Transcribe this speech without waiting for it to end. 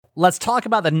let's talk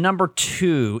about the number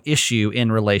 2 issue in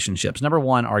relationships. Number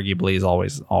 1, arguably, is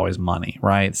always money,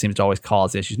 right? It seems to always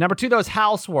cause issues. Number 2, though, is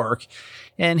housework.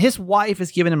 And his wife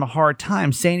is giving him a hard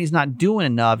time, saying he's not doing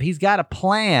enough. He's got a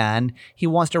plan he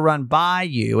wants to run by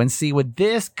you and see, would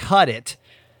this cut it?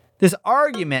 This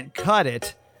argument cut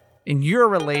it in your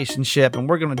relationship, and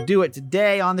we're going to do it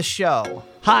today on the show.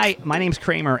 Hi, my name's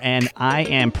Kramer, and I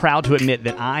am proud to admit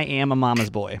that I am a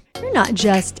mama's boy. You're not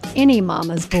just any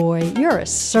mama's boy, you're a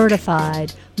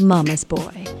certified mama's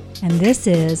boy. And this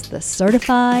is the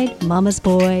Certified Mama's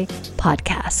Boy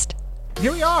Podcast.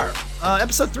 Here we are,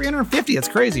 episode 350. That's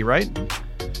crazy, right?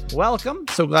 Welcome.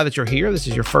 So glad that you're here. This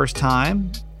is your first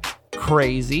time.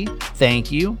 Crazy.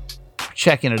 Thank you for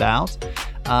checking it out.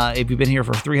 If you've been here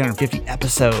for 350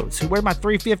 episodes, where's my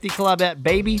 350 club at,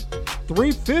 baby?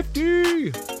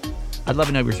 350. I'd love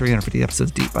to know if you're 350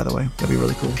 episodes deep, by the way. That'd be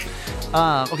really cool.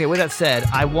 Okay, with that said,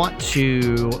 I want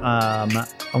to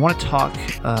talk,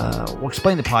 we'll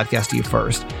explain the podcast to you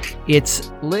first.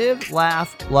 It's live,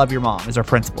 laugh, love your mom is our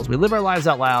principles. We live our lives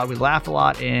out loud, we laugh a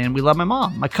lot, and we love my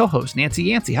mom, my co-host, Nancy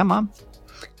Yancey. Hi, Mom.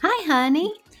 Hi,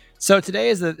 honey. So today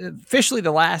is officially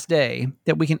the last day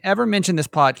that we can ever mention this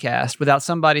podcast without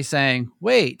somebody saying,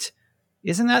 wait,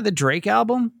 isn't that the Drake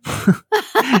album?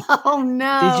 Oh,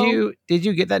 no. Did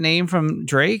you get that name from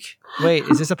Drake? Wait,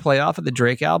 is this a playoff of the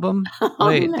Drake album?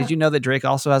 Wait, Did you know that Drake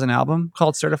also has an album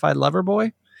called Certified Lover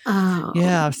Boy? Oh.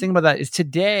 Yeah, I was thinking about that. It's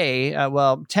today,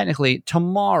 technically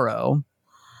tomorrow,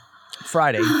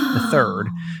 Friday the 3rd,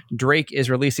 Drake is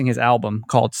releasing his album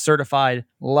called Certified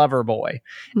Lover Boy.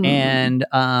 And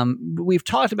we've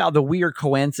talked about the weird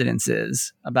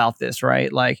coincidences about this,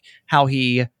 right? Like how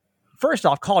he, first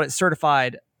off, called it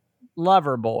Certified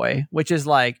Lover Boy, which is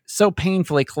like so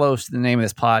painfully close to the name of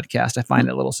this podcast. I find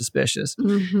it a little suspicious.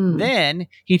 Then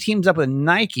he teams up with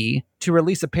Nike to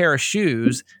release a pair of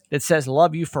shoes that says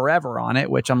 "Love You Forever" on it,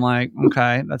 which I'm like,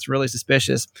 okay, that's really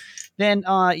suspicious. Then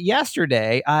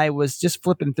yesterday I was just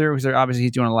flipping through because obviously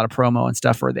he's doing a lot of promo and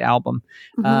stuff for the album.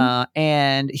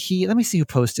 And let me see who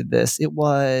posted this. It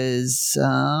was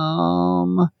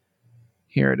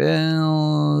here it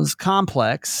is,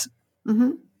 Complex.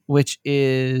 Which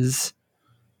is,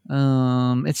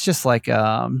 it's just like,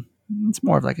 it's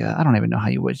more of like I don't even know how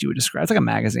you would describe. It's like a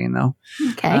magazine though.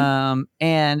 Okay.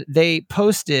 And they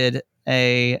posted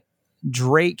a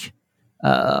Drake,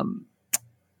 I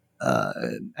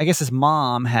guess his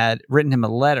mom had written him a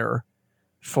letter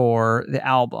for the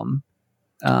album.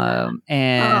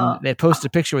 And they posted a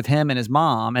picture with him and his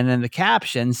mom. And then the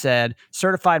caption said,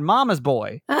 "Certified Mama's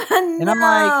Boy." And I'm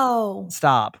like,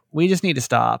 stop. We just need to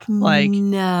stop. Like,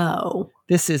 no,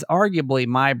 this is arguably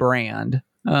my brand.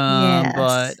 Yes.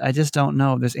 But I just don't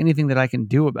know if there's anything that I can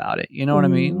do about it. You know what I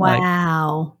mean?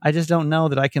 Wow. Like, I just don't know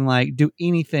that I can like do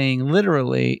anything,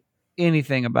 literally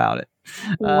anything about it.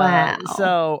 Wow.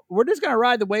 So we're just going to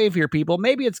ride the wave here, people.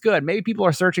 Maybe it's good. Maybe people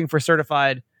are searching for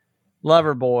Certified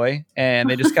Lover Boy and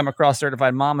they just come across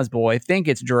Certified Mama's Boy, think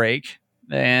it's Drake.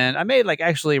 And I may like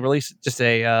actually release just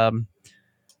an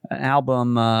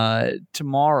album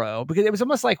tomorrow, because it was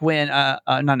almost like when not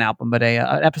an album but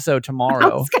an episode tomorrow.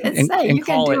 I was gonna say you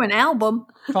can do an album,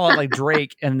 call it like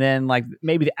Drake, and then like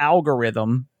maybe the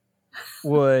algorithm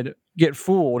would get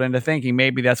fooled into thinking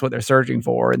maybe that's what they're searching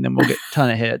for, and then we'll get a ton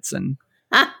of hits and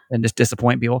just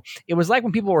disappoint people. It was like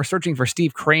when people were searching for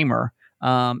Steve Kramer.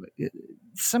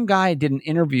 Some guy did an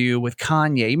interview with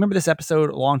Kanye. You remember this episode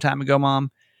a long time ago,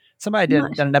 Mom? Somebody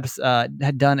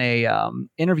had done a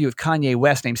interview with Kanye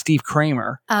West named Steve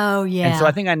Kramer. Oh, yeah. And so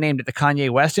I think I named it the Kanye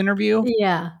West interview.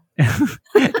 Yeah.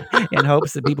 In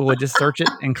hopes that people would just search it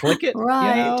and click it.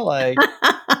 Right. You know, like,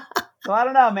 so I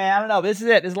don't know, man. I don't know. This is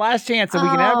it. This is the last chance that we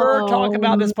can ever talk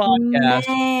about this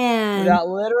podcast without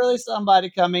literally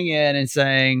somebody coming in and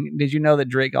saying, "Did you know that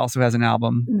Drake also has an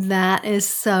album?" That is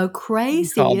so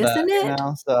crazy, isn't it? You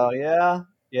know? So yeah.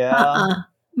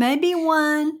 Maybe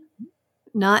 1,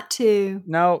 not 2.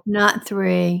 No. Not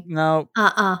 3. No.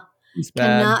 It's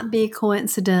bad. Cannot be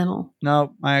coincidental.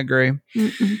 No, I agree.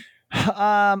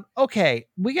 Okay,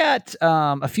 we got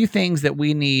a few things that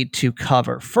we need to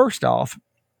cover. First off,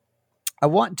 I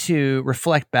want to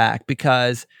reflect back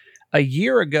because a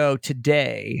year ago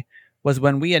today was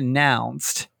when we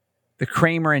announced the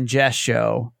Kramer and Jess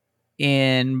show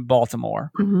in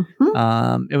Baltimore.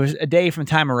 It was a day from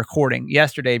time of recording.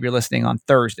 Yesterday, if you're listening, on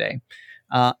Thursday.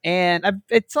 And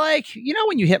it's like, you know,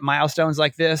 when you hit milestones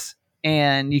like this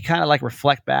and you kind of like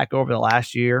reflect back over the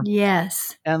last year.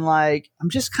 Yes. And like,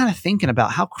 I'm just kind of thinking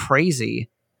about how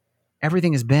crazy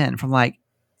everything has been from like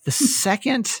the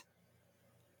second.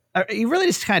 It really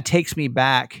just kind of takes me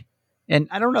back And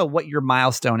I don't know what your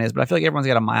milestone is, but I feel like everyone's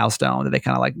got a milestone that they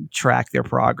kind of like track their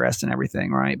progress and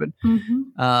everything, right? But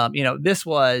this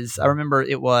was, I remember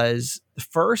it was the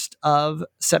 1st of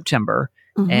September,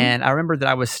 and I remember that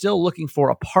I was still looking for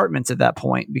apartments at that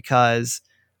point because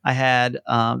I had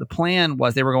the plan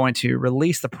was they were going to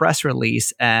release the press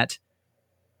release at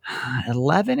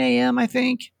 11 a.m. I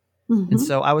think, and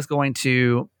so I was going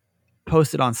to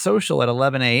post it on social at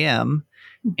 11 a.m.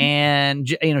 And,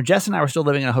 Jess and I were still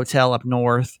living in a hotel up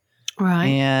north. Right.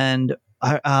 And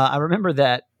I remember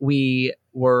that we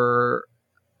were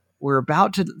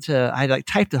about to I like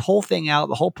typed the whole thing out,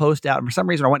 the whole post out. And for some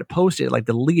reason I went to post it, like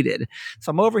deleted.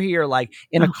 So I'm over here, like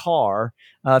in a car,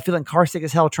 feeling car sick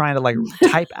as hell, trying to like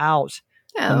type out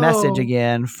the message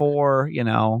again for it.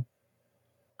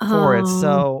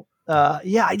 So,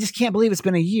 I just can't believe it's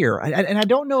been a year. And I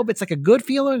don't know if it's like a good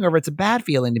feeling or if it's a bad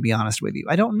feeling, to be honest with you.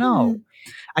 I don't know.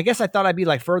 I guess I thought I'd be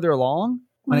like further along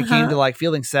when it came to like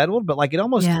feeling settled, but like it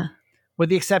almost, with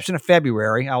the exception of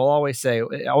February, I will always say,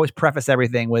 I always preface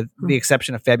everything with the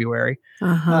exception of February.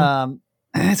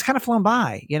 It's kind of flown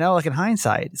by, like in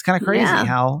hindsight, it's kind of crazy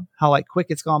how like quick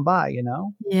it's gone by,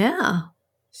 Yeah.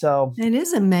 So it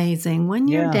is amazing. 1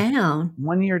 year down.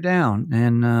 1 year down.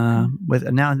 And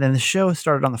then the show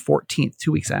started on the 14th,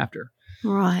 2 weeks after.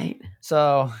 Right.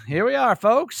 So here we are,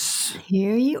 folks.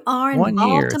 Here you are in 1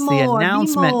 year. It's Baltimore. the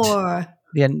announcement.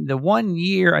 Be more. The 1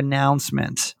 year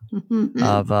announcement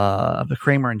of the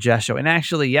Kramer and Jess show. And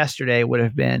actually yesterday would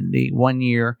have been the 1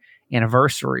 year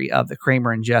anniversary of the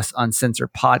Kramer and Jess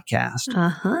Uncensored podcast.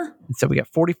 And so we got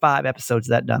 45 episodes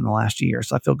of that done in the last year.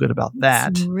 So I feel good about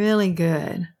that. It's really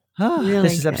good.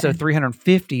 This is episode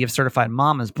 350 of Certified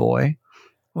Mama's Boy,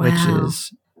 which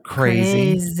is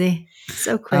crazy.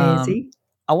 So crazy.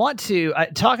 I want to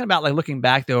talking about like looking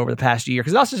back though over the past year,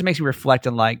 because it also just makes me reflect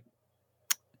on like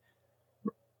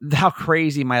how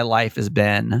crazy my life has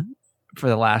been for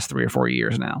the last 3 or 4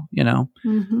 years now,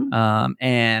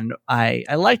 and I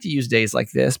like to use days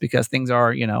like this because things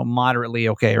are, moderately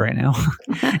okay right now.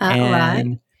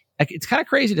 And it's kind of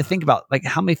crazy to think about like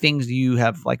how many things you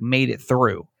have like made it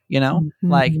through,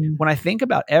 like when I think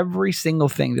about every single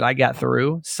thing that I got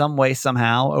through some way,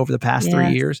 somehow over the past 3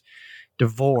 years,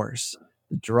 divorce,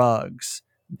 the drugs,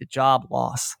 the job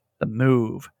loss, the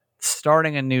move,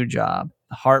 starting a new job,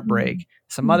 the heartbreak,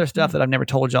 some other stuff that I've never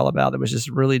told y'all about that was just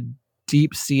really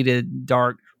deep-seated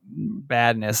dark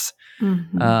badness,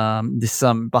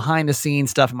 some behind the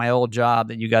scenes stuff in my old job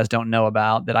that you guys don't know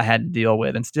about that I had to deal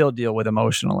with and still deal with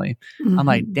emotionally. I'm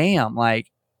like, damn,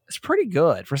 like it's pretty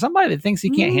good for somebody that thinks he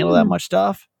can't handle that much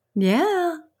stuff.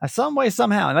 Yeah. Some way,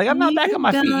 somehow. And like I'm not back on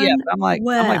my feet yet. But I'm like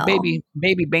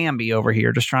baby Bambi over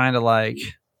here, just trying to like.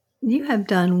 You have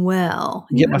done well.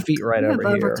 Get my feet right over here. You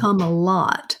have overcome a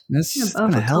lot. It's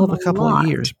been a hell of a couple of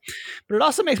years. But it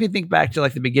also makes me think back to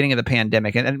like the beginning of the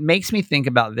pandemic. And it makes me think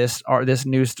about this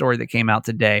news story that came out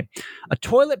today. A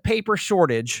toilet paper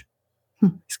shortage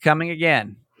is coming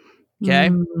again. Okay.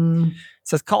 It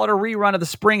says, call it a rerun of the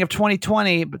spring of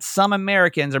 2020, but some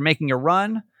Americans are making a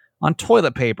run on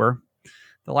toilet paper.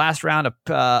 The last round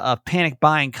of panic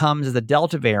buying comes as the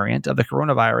Delta variant of the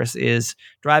coronavirus is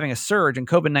driving a surge in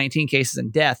COVID-19 cases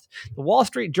and death. The Wall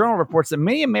Street Journal reports that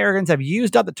many Americans have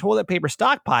used up the toilet paper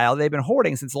stockpile they've been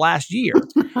hoarding since last year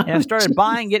and have started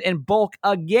buying it in bulk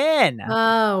again.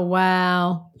 Oh,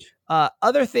 wow.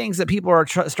 Other things that people are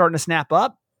starting to snap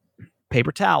up,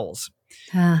 paper towels.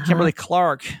 Kimberly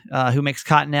Clark, who makes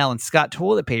Cottonelle and Scott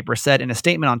toilet paper, said in a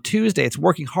statement on Tuesday it's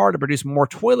working hard to produce more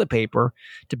toilet paper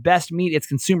to best meet its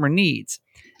consumer needs.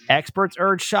 Experts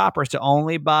urge shoppers to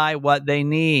only buy what they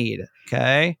need.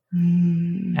 Okay.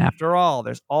 After all,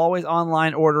 there's always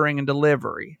online ordering and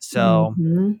delivery. So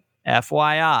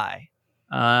FYI,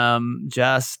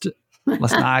 just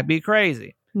let's not be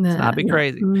crazy. Let's not be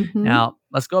crazy. Now,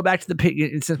 let's go back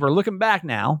to since we're looking back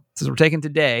now, since we're taking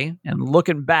today and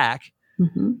looking back.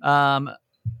 Mom,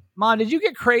 did you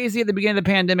get crazy at the beginning of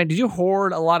the pandemic? Did you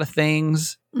hoard a lot of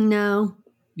things? No.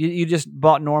 You just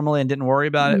bought normally and didn't worry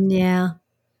about it? Yeah,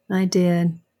 I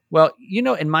did. Well,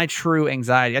 in my true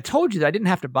anxiety, I told you that I didn't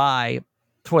have to buy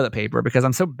toilet paper because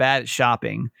I'm so bad at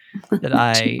shopping that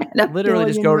I literally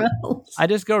just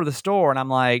go to the store and I'm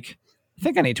like, I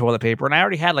think I need toilet paper. And I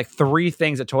already had like 3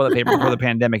 things of toilet paper before the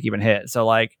pandemic even hit. So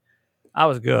like I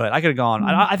was good. I could have gone.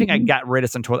 I think I got rid of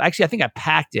some toilet. Actually, I think I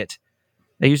packed it.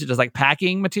 They used it as like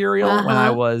packing material when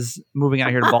I was moving out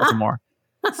here to Baltimore.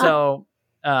 So,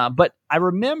 but I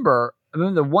remember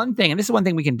the one thing, and this is one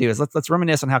thing we can do is let's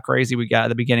reminisce on how crazy we got at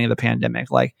the beginning of the pandemic.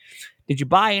 Like, did you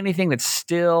buy anything that's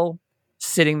still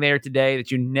sitting there today that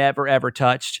you never ever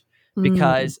touched?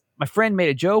 Because my friend made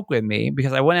a joke with me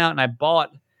because I went out and I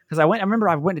bought, because I remember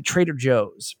I went to Trader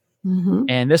Joe's, Mm-hmm.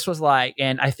 and this was like,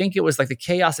 and I think it was like the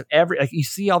chaos of like you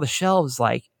see all the shelves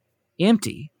like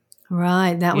empty,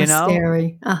 Right. That was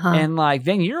scary. Uh-huh. and like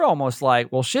then you're almost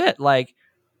like, well, shit, like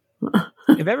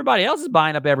if everybody else is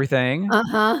buying up everything,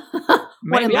 Uh-huh.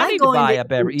 maybe I need to buy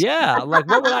up like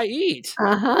what would I eat?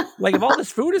 Uh-huh. Like if all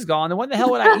this food is gone, then what the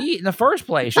hell would I eat in the first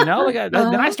place? You know, like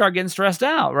then I start getting stressed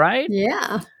out, right?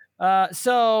 Yeah.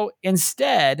 So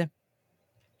instead,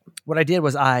 what I did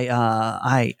was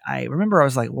I remember I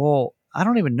was like, well, I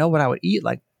don't even know what I would eat,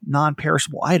 like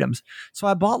non-perishable items. So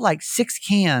I bought like 6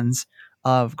 cans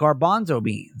of garbanzo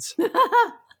beans.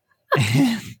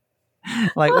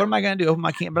 Like, what am I going to do? Open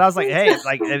my can? But I was like, hey,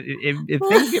 like if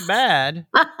things get bad,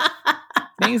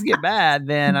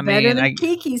 then I Better mean, than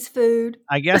Kiki's food.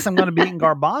 I guess I'm going to be eating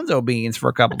garbanzo beans for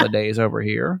a couple of days over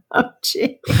here. Oh,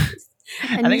 jeez.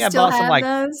 And I think you I still bought some have like,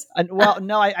 those? well,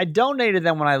 no, I donated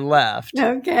them when I left.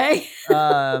 Okay.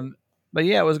 But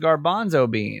yeah, it was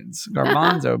garbanzo beans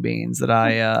that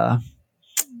I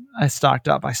stocked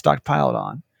up. I stockpiled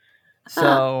on.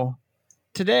 So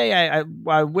today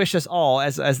I wish us all,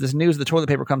 as this news of the toilet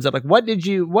paper comes up, like what did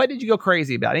you go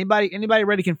crazy about? Anybody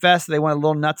ready to confess that they went a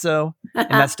little nutso and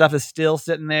that stuff is still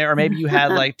sitting there? Or maybe you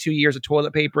had like 2 years of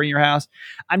toilet paper in your house.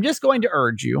 I'm just going to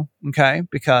urge you, okay?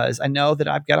 Because I know that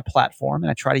I've got a platform and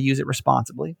I try to use it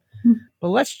responsibly. But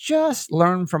let's just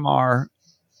learn from our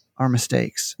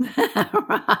mistakes.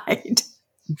 Right.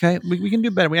 Okay, we can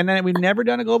do better. We've never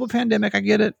done a global pandemic. I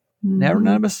get it. Never,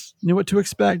 none of us knew what to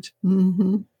expect.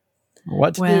 Mm-hmm.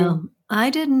 What to do. I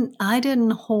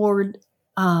didn't hoard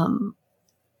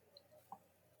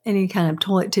any kind of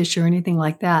toilet tissue or anything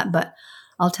like that. But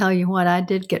I'll tell you what, I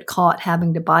did get caught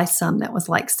having to buy some that was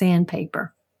like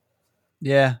sandpaper.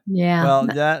 Yeah. Yeah. Well,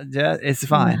 that it's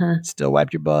fine. Still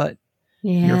wipe your butt.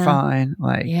 Yeah. You're fine.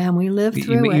 Like, yeah, and we lived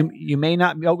through it. You may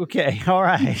not be okay. All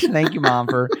right. Thank you, Mom,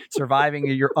 for surviving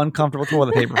your uncomfortable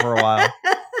toilet paper for a while.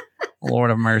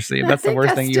 Lord of mercy. That's the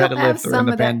worst thing you had to live through in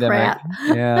the pandemic.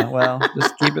 Yeah. Well,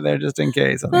 just keep it there just in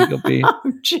case. I think you'll be. Oh,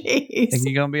 jeez. I think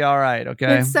you're gonna be all right.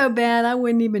 Okay. It's so bad I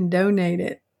wouldn't even donate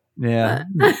it. Yeah.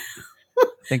 I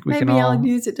think we maybe can all I'll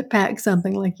use it to pack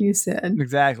something, like you said.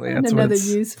 Exactly. And That's another what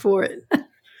use for it.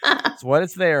 That's what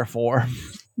it's there for.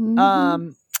 Mm-hmm.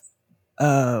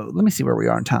 Let me see where we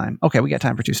are in time. Okay, we got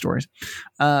time for 2 stories.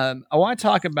 I want to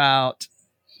talk about,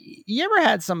 you ever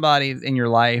had somebody in your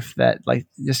life that like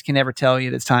just can never tell you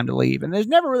that it's time to leave? And there's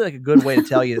never really like a good way to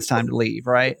tell you it's time to leave,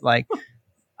 right? Like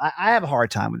I have a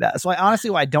hard time with that. So honestly,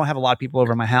 I don't have a lot of people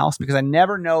over at my house because I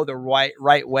never know the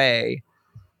right way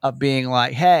of being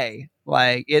like, hey,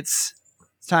 like it's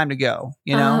time to go,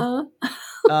 you know?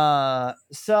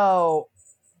 So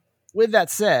with that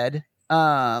said,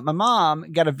 my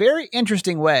mom got a very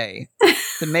interesting way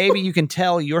that maybe you can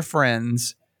tell your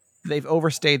friends they've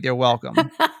overstayed their welcome.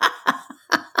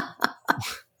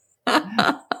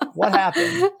 What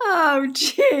happened? Oh,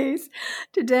 jeez.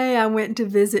 Today I went to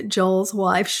visit Joel's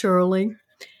wife, Shirley.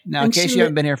 Now, in case you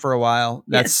haven't been here for a while,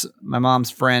 that's my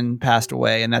mom's friend passed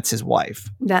away, and that's his wife.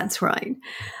 That's right.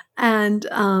 And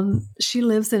she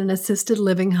lives in an assisted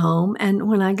living home. And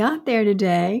when I got there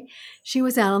today, she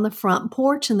was out on the front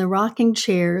porch in the rocking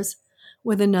chairs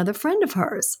with another friend of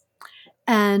hers.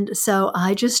 And so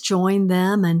I just joined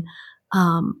them. And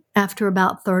after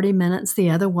about 30 minutes, the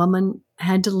other woman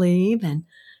had to leave and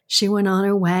she went on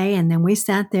her way. And then we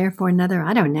sat there for another,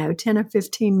 10 or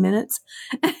 15 minutes.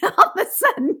 And all of a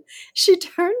sudden, she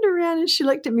turned around and she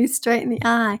looked at me straight in the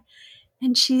eye.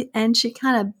 And she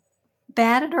kind of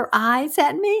batted her eyes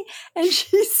at me. And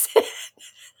she said,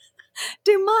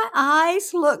 "Do my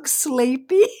eyes look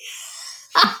sleepy?"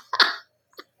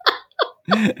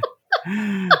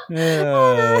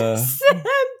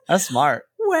 That's smart.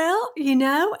 Well,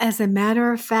 as a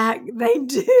matter of fact, they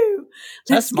do.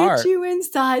 Let's get you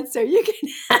inside so you can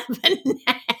have a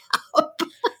nap.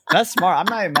 That's smart. I'm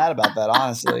not even mad about that,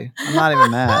 honestly. I'm not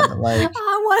even mad. Like,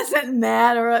 I wasn't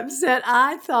mad or upset.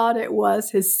 I thought it was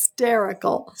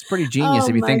hysterical. It's pretty genius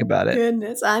if you think about it.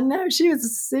 Goodness, I know. She was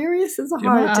as serious as a Do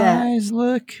heart my attack. eyes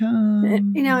look,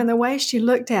 and the way she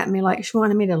looked at me, like she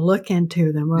wanted me to look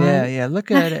into them, right? Yeah,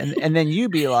 look at it. And then you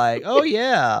be like, oh,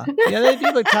 yeah. Yeah, they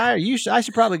do look tired. I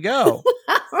should probably go.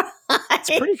 Right. It's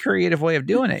a pretty creative way of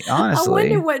doing it, honestly. I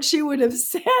wonder what she would have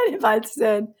said if I'd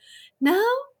said, no.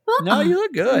 No, you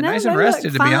look good. Nice and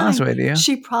rested, to be honest with you.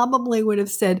 She probably would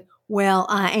have said, well,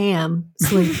 I am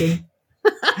sleepy.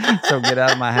 So get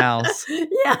out of my house.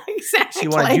 Yeah, exactly. She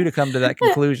wanted you to come to that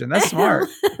conclusion. That's smart.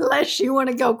 Unless you want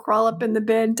to go crawl up in the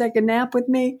bed and take a nap with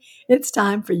me, it's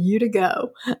time for you to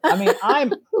go. I mean,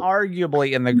 I'm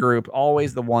arguably in the group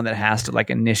always the one that has to like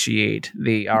initiate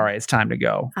the, all right, it's time to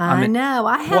go. I know.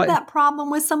 I have what- that problem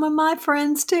with some of my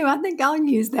friends too. I think I'll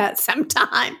use that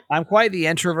sometime. I'm quite the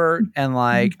introvert, and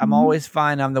like I'm always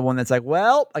fine. I'm the one that's like,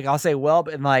 well, like I'll say, well,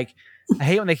 and like I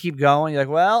hate when they keep going. You're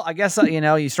like, well, I guess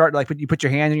you start to like you put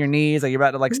your hands on your knees, like you're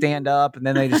about to like stand up, and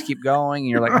then they just keep going, and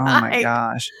you're like, oh my Right.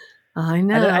 gosh. I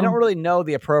know. I don't really know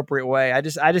the appropriate way. I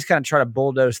just kind of try to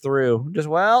bulldoze through.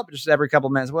 Just every couple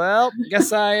of minutes. Well,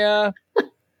 guess I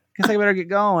better get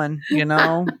going.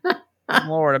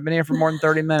 Lord, I've been here for more than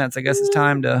 30 minutes. I guess it's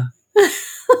time to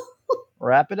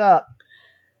wrap it up.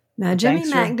 Now, Jimmy Thanks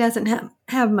Mac for- doesn't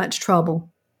have much trouble.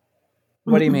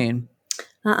 What do you mean?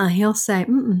 He'll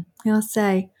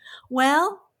say,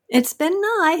 well, it's been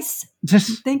nice.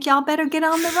 Just Think y'all better get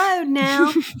on the road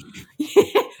now.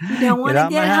 You don't want get to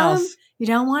out get my home. house. You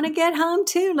don't want to get home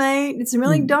too late. It's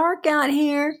really dark out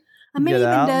here. I mean, Get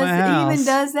out my he even house.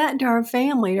 does that to our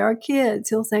family, to our kids.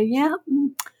 He'll say, yeah,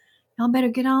 y'all better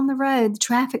get on the road. The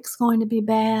traffic's going to be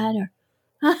bad.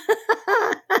 Or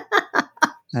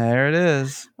There it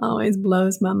is. always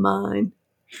blows my mind.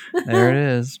 There it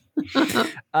is.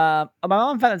 My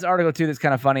mom found this article too that's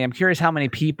kind of funny. I'm curious how many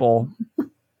people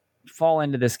fall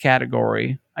into this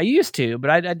category. I used to, but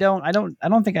I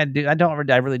don't think I do.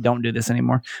 I really don't do this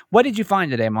anymore. What did you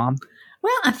find today, Mom?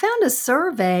 Well, I found a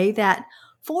survey that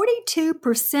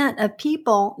 42% of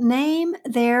people name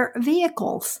their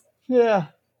vehicles. Yeah.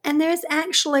 And there's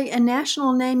actually a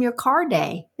National Name Your Car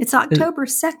Day. It's October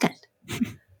 2nd.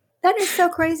 That is so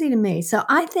crazy to me. So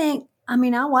I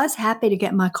was happy to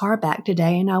get my car back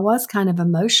today, and I was kind of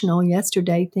emotional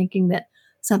yesterday thinking that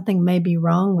something may be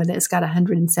wrong with it. It's got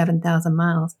 107,000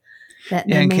 miles. That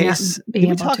Yeah, they in may not case be did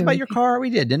we able talk to about your repair. car?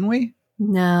 We did, didn't we?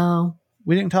 No,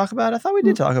 We didn't talk about it. I thought we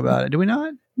did talk about it. Did we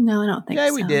not? I don't think so.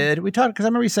 Yeah, we did. We talked because I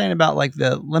remember you saying about like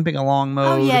the limping along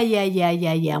Oh, mode. yeah.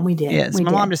 We did. Yeah, so We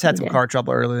my mom did. just had We some did. car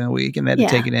trouble earlier in the week, and they had to Yeah.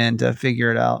 take it in to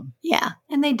figure it out. Yeah,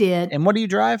 and they did. And what do you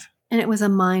drive? And it was a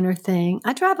minor thing.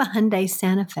 I drive a Hyundai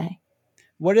Santa Fe.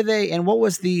 What are they? And what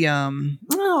was the? Oh,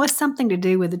 it was something to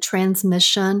do with the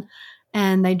transmission,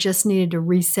 and they just needed to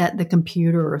reset the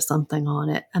computer or something on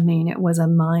it. I mean, it was a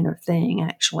minor thing,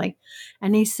 actually.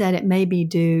 And he said it may be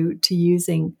due to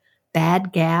using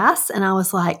bad gas. And I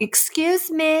was like,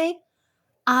 excuse me,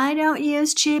 I don't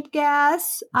use cheap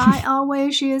gas. I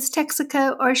always use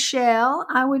Texaco or Shell.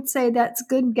 I would say that's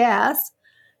good gas.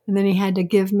 And then he had to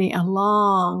give me a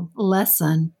long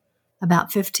lesson,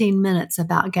 about 15 minutes,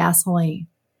 about gasoline.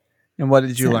 And what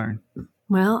did you So- learn?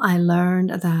 Well, I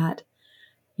learned that,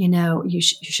 you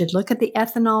should look at the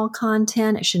ethanol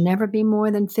content. It should never be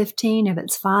more than 15. If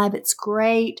it's 5, it's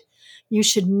great. You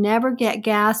should never get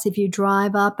gas if you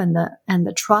drive up and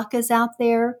the truck is out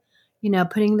there,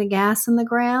 putting the gas in the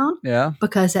ground, Yeah.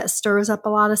 because that stirs up a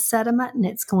lot of sediment, and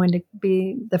it's going to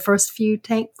be the first few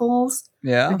tankfuls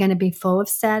Yeah. are going to be full of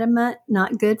sediment,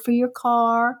 not good for your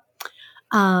car.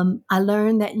 I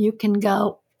learned that you can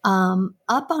go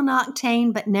up on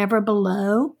octane, but never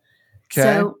below. Okay.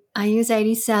 So I use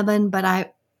 87, but I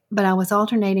was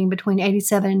alternating between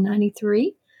 87 and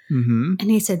 93. Mm-hmm. And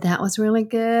he said that was really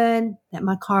good, that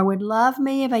my car would love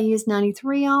me if I used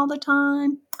 93 all the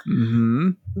time,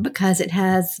 Mm-hmm. because it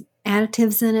has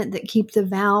additives in it that keep the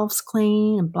valves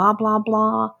clean and blah, blah,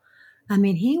 blah. I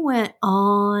mean, he went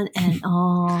on and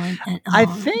on and on. I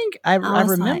think I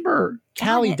was remember like,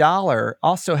 Callie "Got it." Dollar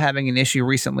also having an issue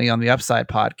recently on the Upside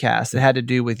podcast that had to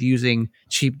do with using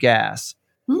cheap gas.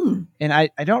 Hmm. And I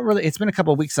don't really, it's been a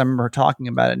couple of weeks. I remember her talking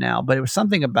about it now, but it was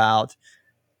something about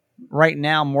right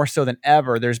now more so than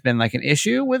ever, there's been like an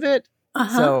issue with it.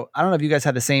 Uh-huh. So I don't know if you guys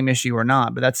had the same issue or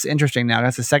not, but that's interesting now.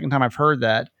 That's the second time I've heard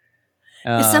that.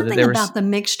 It's that something there was- about the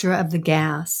mixture of the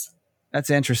gas. That's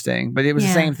interesting, but it was the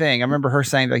Yeah. same thing. I remember her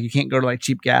saying like you can't go to like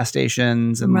cheap gas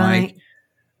stations and Right.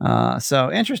 so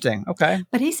interesting. Okay.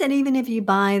 But he said even if you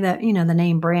buy the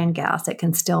name brand gas, it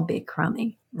can still be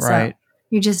crummy. Right. So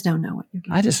you just don't know what you're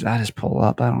getting. I just pull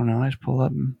up. I don't know. I just pull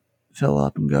up and fill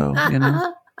up and go,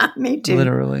 Me too.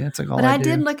 literally. That's like all But I I do.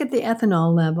 did look at the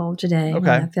ethanol level today when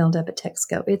Okay. I filled up at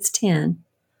Texaco. It's 10.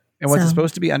 And what's it so-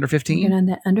 supposed to be under Get 15? on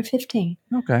that under 15.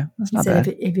 Okay. That's He not said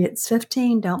bad. if it's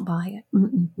 15, don't buy it.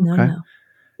 No, Okay. no.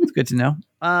 It's good to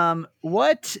know.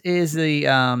 What is the,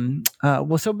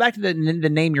 so back to the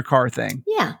name your car thing.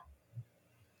 Yeah.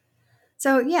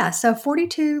 So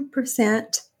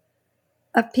 42%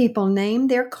 of people named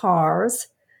their cars.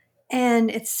 And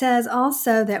it says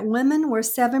also that women were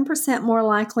 7% more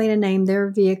likely to name their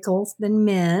vehicles than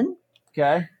men.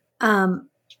 Okay.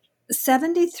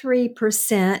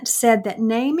 73% said that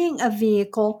naming a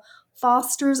vehicle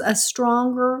fosters a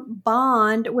stronger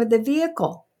bond with the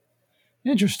vehicle.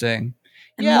 Interesting.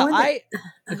 And Yeah, more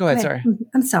than- Go ahead, sorry.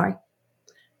 I'm sorry.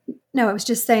 No, I was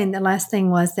just saying the last thing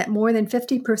was that more than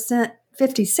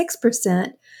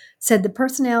 56% said the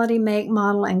personality, make,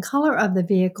 model, and color of the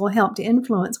vehicle help to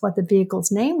influence what the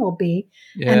vehicle's name will be.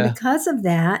 Yeah. And because of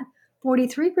that,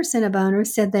 43% of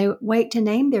owners said they wait to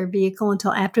name their vehicle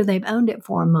until after they've owned it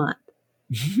for a month.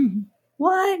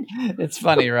 What? It's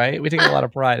funny, right? We take a lot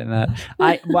of pride in that.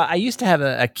 I used to have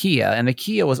a Kia, and the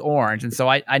Kia was orange, and so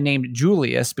I named it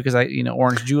Julius because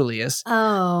Orange Julius.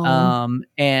 Oh.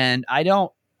 And I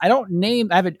don't name.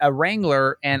 I have a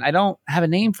Wrangler, and I don't have a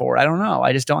name for it. I don't know.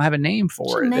 I just don't have a name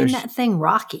for it. Name that thing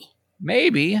Rocky.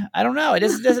 Maybe, I don't know. It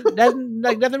doesn't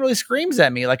like nothing really screams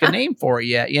at me like a name for it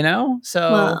yet.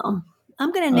 So Well,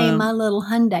 I'm going to name my little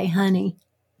Hyundai Honey.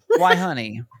 Why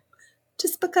Honey?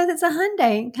 Just because it's a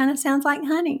Hyundai. It kind of sounds like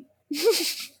honey.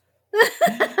 It's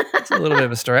a little bit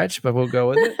of a stretch, but we'll go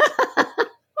with it.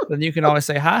 Then you can always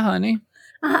say, "Hi, honey."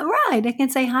 Right. I can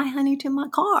say, "Hi, honey," to my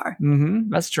car. Mm-hmm.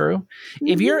 That's true.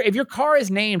 Mm-hmm. If your car is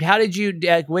named, how did you?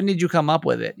 When did you come up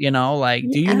with it? Do you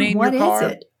name your car? What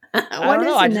is it? I don't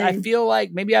know. I feel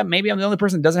like maybe I'm the only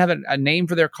person that doesn't have a name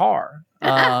for their car.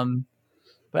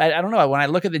 But I don't know. When I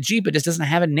look at the Jeep, it just doesn't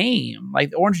have a name. Like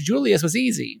the Orange Julius was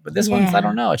easy, but this one's, I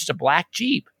don't know. It's just a black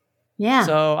Jeep. Yeah.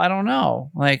 So I don't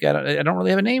know. Like I don't really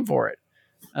have a name for it.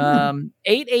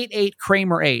 888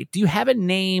 Kramer 8. Do you have a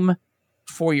name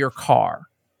for your car?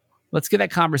 Let's get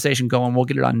that conversation going. We'll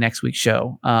get it on next week's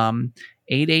show.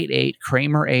 888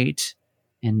 Kramer 8.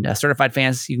 And certified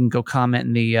fans, you can go comment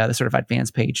in the certified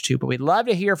fans page too. But we'd love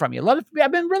to hear from you.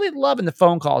 I've been really loving the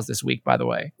phone calls this week, by the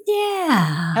way.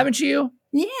 Yeah. Haven't you?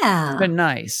 Yeah. It's been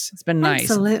nice. It's been nice.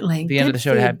 Absolutely. At the end of the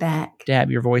show feedback. to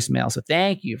have your voicemail. So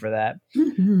thank you for that.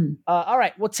 Mm-hmm. All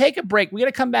right, we'll take a break. We're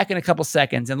going to come back in a couple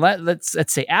seconds. And let's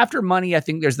say after money, I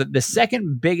think there's the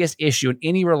second biggest issue in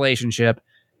any relationship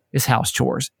is house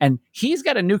chores. And he's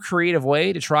got a new creative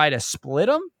way to try to split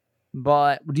them.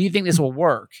 But do you think this will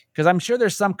work? Because I'm sure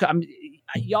there's some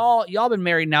y'all been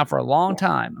married now for a long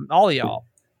time. All of y'all,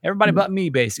 everybody but me,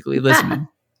 basically listening.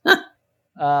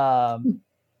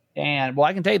 And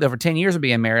I can tell you though, for 10 years of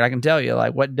being married, I can tell you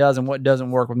like what does and what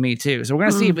doesn't work with me too. So we're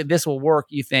gonna see if this will work.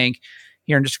 You think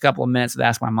here in just a couple of minutes with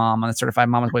Ask My Mom on the Certified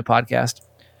Mama's Boy podcast.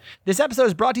 This episode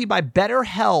is brought to you by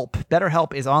BetterHelp.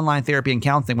 BetterHelp is online therapy and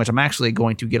counseling, which I'm actually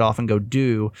going to get off and go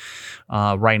do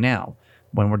right now.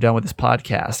 When we're done with this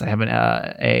podcast, I have an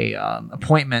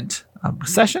appointment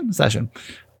session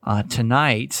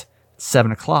tonight,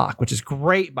 7:00, which is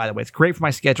great. By the way, it's great for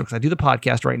my schedule because I do the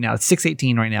podcast right now. It's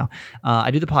 6:18 right now.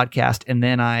 I do the podcast and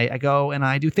then I go and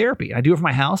I do therapy. I do it from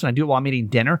my house and I do it while I'm eating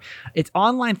dinner. It's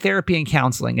online therapy and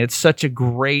counseling. It's such a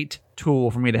great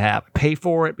tool for me to have. I pay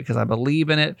for it because I believe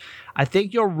in it. I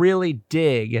think you'll really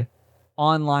dig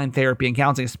online therapy and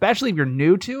counseling, especially if you're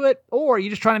new to it or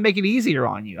you're just trying to make it easier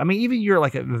on you. I mean, even you're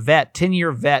like a vet,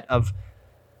 10-year vet of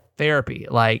therapy.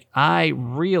 Like I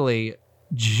really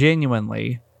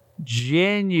genuinely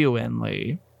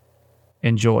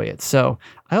enjoy it. So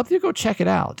I hope you go check it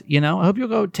out. I hope you'll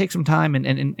go take some time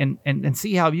and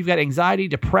see how you've got anxiety,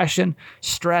 depression,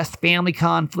 stress, family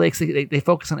conflicts. They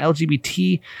focus on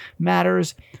LGBT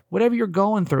matters, whatever you're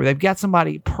going through. They've got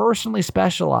somebody personally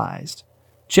specialized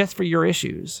just for your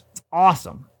issues. It's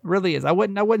awesome. It really is. I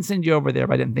wouldn't send you over there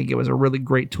if I didn't think it was a really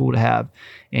great tool to have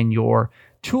in your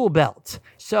tool belt.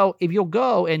 So if you'll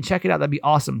go and check it out, that'd be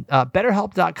awesome.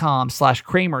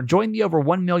 BetterHelp.com/Kramer. Join the over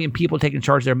 1 million people taking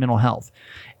charge of their mental health.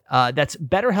 That's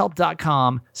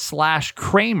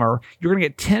BetterHelp.com/Kramer. You're going to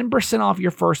get 10% off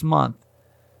your first month.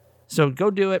 So go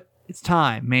do it. It's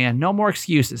time, man. No more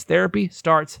excuses. Therapy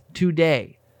starts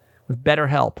today with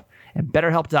BetterHelp. And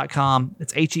BetterHelp.com,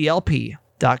 it's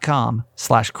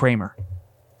HELP.com/Kramer.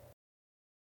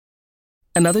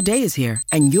 Another day is here,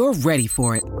 and you're ready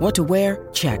for it. What to wear?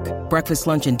 Check. Breakfast,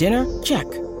 lunch, and dinner? Check.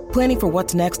 Planning for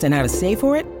what's next and how to save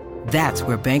for it? That's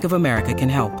where Bank of America can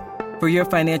help. For your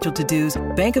financial to-dos,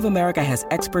 Bank of America has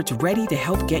experts ready to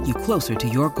help get you closer to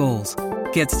your goals.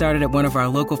 Get started at one of our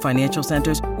local financial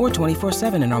centers or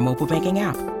 24/7 in our mobile banking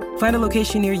app. Find a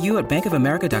location near you at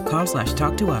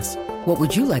bankofamerica.com/talktous. What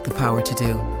would you like the power to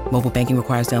do? Mobile banking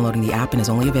requires downloading the app and is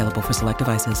only available for select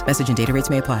devices. Message and data rates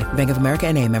may apply. Bank of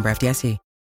America NA, member FDIC.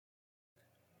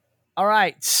 All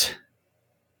right.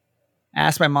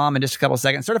 Ask My Mom in just a couple of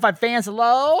seconds. Certified fans,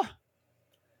 hello.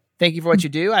 Thank you for what you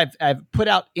do. I've put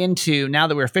out into, now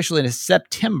that we're officially into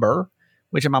September,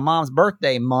 which is my mom's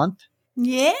birthday month.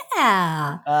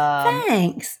 Yeah.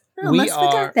 Thanks. Oh, must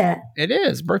forgot that. It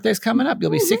is. Birthday's coming up.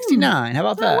 You'll be 69. How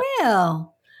about that?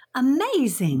 Well,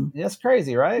 amazing. That's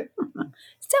crazy, right?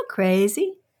 Still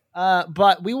crazy.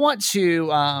 But we want to,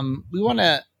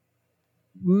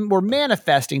 we're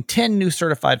manifesting 10 new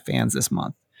certified fans this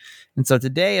month. And so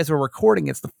today, as we're recording,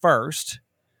 it's the 1st.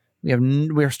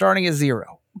 We're starting at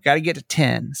 0. We got to get to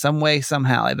 10 some way,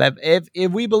 somehow.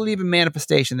 If we believe in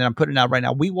manifestation that I'm putting out right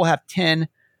now, we will have 10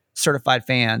 certified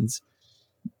fans,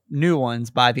 new ones,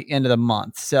 by the end of the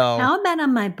month. So how about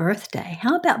on my birthday?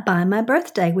 How about by my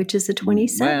birthday, which is the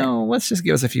 27th? Well, let's just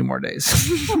give us a few more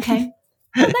days. Okay.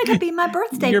 Well, that could be my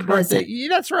birthday Your present. birthday. Yeah,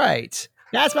 that's right.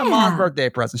 That's my mom's birthday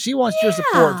present. She wants your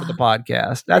support for the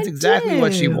podcast. That's exactly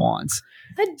what she wants.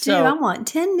 I do. So, I want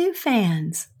 10 new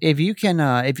fans. If you can,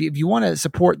 if you want to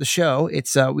support the show,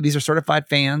 it's these are certified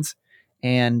fans,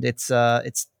 and it's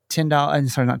 $10.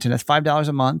 Sorry, not $10. That's $5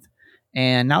 a month,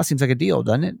 and now it seems like a deal,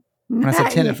 doesn't it? When I said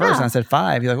 10 at first, and I said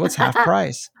 5, you're like, "What's half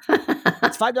price?"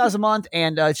 It's $5 a month,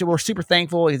 and so we're super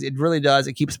thankful. It really does.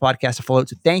 It keeps the podcast afloat.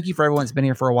 So thank you for everyone that's been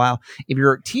here for a while. If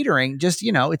you're teetering, just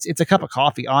it's a cup of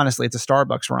coffee. Honestly, it's a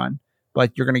Starbucks run.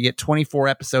 But you're going to get 24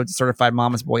 episodes of Certified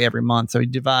Mama's Boy every month. So you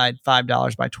divide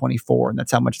 $5 by 24, and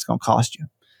that's how much it's going to cost you.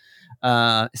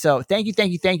 So thank you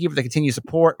for the continued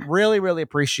support. Really, really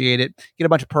appreciate it. Get a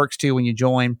bunch of perks too when you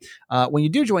join. When you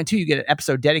do join too, you get an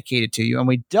episode dedicated to you. And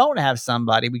we don't have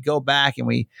somebody. We go back and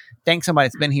we thank somebody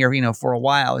that's been here, for a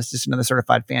while. It's just another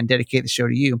certified fan. Dedicate the show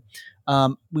to you.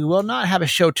 We will not have a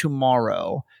show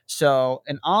tomorrow. So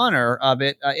in honor of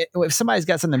it, if somebody's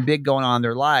got something big going on in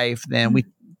their life, then we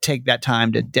take that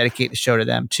time to dedicate the show to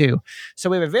them too.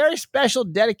 So we have a very special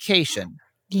dedication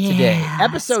today.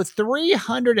 Episode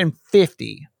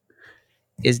 350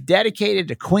 is dedicated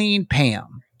to Queen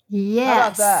Pam. Yes. How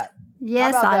about that?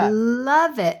 Yes, I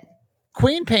love it.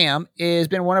 Queen Pam has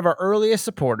been one of our earliest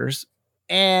supporters.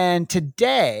 And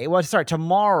tomorrow,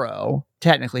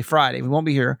 technically Friday, we won't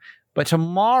be here, but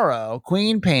tomorrow,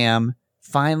 Queen Pam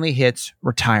finally hits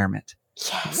retirement.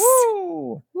 Yes.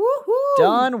 Woo! Woohoo!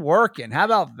 Done working. How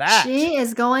about that? She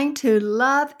is going to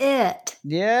love it.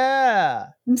 Yeah.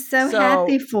 I'm so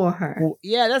happy for her. Well,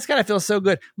 yeah, that's gotta feel so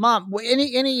good. Mom,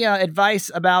 any advice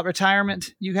about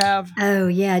retirement you have? Oh,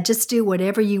 yeah. Just do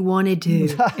whatever you want to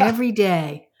do every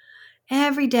day.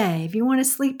 Every day. If you want to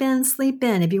sleep in, sleep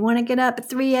in. If you want to get up at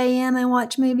 3 a.m. and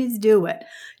watch movies, do it.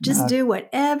 Just do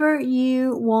whatever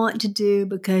you want to do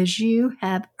because you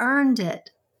have earned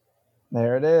it.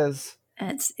 There it is.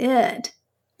 That's it.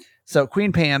 So,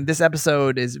 Queen Pam, this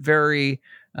episode is very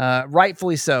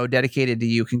rightfully so dedicated to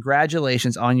you.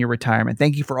 Congratulations on your retirement.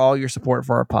 Thank you for all your support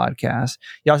for our podcast.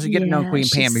 You also get to know Queen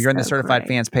Pam. If you're in the Certified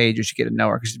Fans page, you should get to know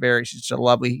her because she's just a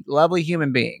lovely, lovely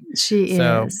human being. She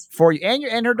is. For you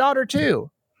and her daughter too.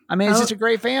 I mean, it's just a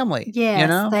great family.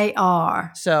 Yes, they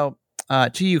are. So,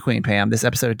 to you, Queen Pam, this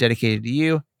episode is dedicated to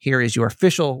you. Here is your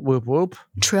official whoop whoop.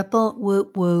 Triple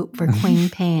whoop whoop for Queen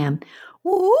Pam.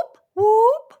 Whoop,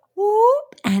 whoop, whoop.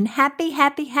 And happy,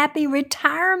 happy, happy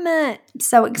retirement.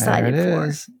 So excited for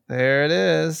her. There it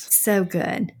is. So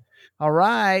good. All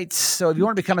right. So if you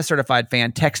want to become a certified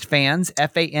fan, text FANS,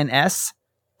 FANS,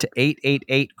 to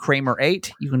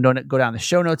 888-Kramer8. You can go down the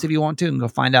show notes if you want to and go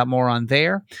find out more on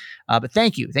there. But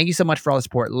thank you. Thank you so much for all the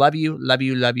support. Love you, love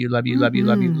you, love you, love you, love you,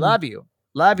 love you, love you.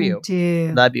 Love you.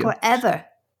 Love you.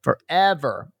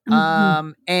 Forever.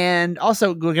 And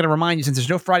also, we're going to remind you, since there's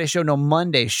no Friday show, no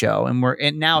Monday show, and we're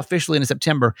now officially in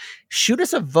September, shoot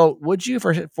us a vote, would you,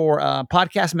 for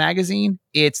Podcast Magazine?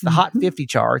 It's the Hot 50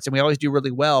 charts, and we always do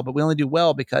really well, but we only do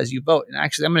well because you vote. And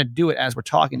actually, I'm going to do it as we're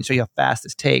talking to show you how fast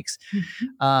this takes.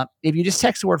 If you just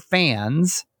text the word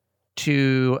FANS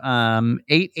to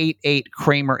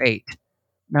 888-Kramer8.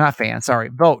 No, not fans.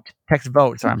 Sorry. Vote. Text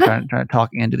vote. Sorry, I'm trying to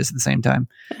talk and do this at the same time.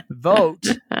 Vote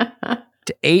to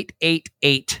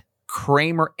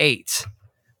 888-Kramer8.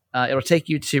 It'll take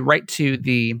you right to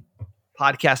the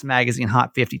Podcast Magazine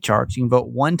Hot 50 charts. You can vote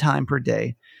one time per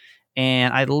day.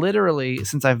 And I literally,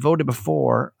 since I voted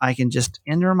before, I can just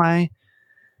enter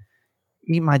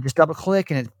just double click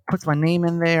and it puts my name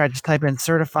in there. I just type in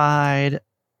Certified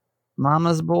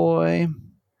Mama's Boy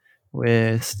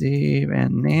with Steve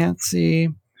and Nancy.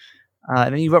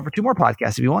 And then you vote for 2 more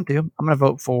podcasts if you want to. I'm going to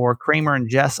vote for Kramer and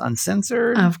Jess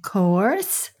Uncensored. Of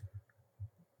course.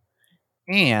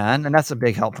 And that's a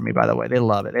big help for me, by the way. They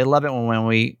love it. They love it when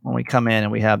we come in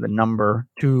and we have the number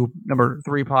 3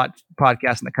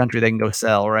 podcast in the country they can go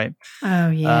sell, right? Oh,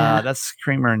 yeah. That's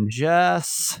Kramer and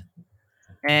Jess.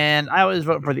 And I always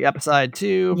vote for the Upside,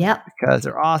 too. Yep. Because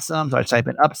they're awesome. So I type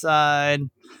in Upside.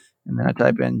 And then I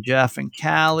type in Jeff and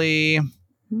Callie.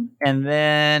 And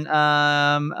then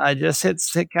I just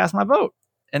hit cast my vote.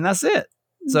 And that's it.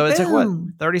 So it took what,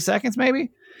 Boom. 30 seconds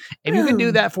maybe? If you can do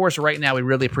Boom. that for us right now, we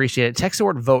really appreciate it. Text the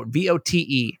word vote,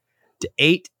 VOTE, to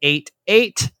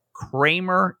 888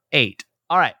 Kramer 8.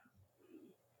 All right.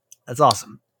 That's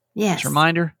awesome. Yes. Just a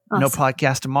reminder, no Awesome.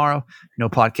 podcast tomorrow, no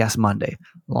podcast Monday.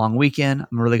 Long weekend.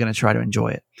 I'm really going to try to enjoy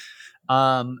it.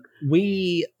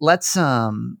 Let's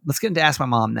get into Ask My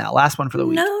Mom now. Last one for the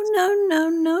week.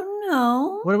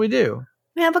 No. What do we do?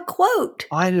 We have a quote.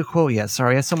 Oh, I didn't do a quote yet.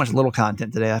 Sorry. I had so much little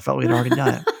content today. I felt we'd already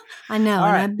done it. I know, All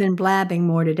and right. I've been blabbing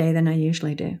more today than I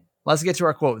usually do. Let's get to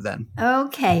our quote then.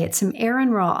 Okay, it's from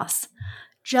Aaron Ross.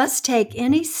 Just take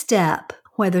any step,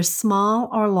 whether small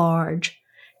or large,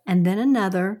 and then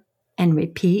another, and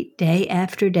repeat day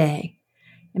after day.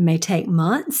 It may take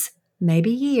months,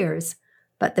 maybe years,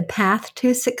 but the path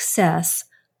to success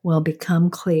will become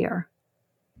clear.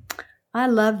 I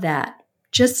love that.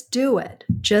 Just do it.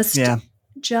 Just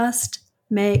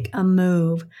make a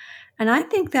move. And I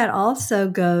think that also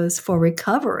goes for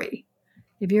recovery.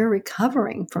 If you're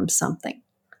recovering from something,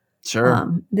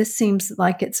 Sure. this seems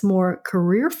like it's more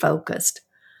career focused.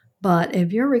 But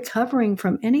if you're recovering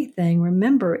from anything,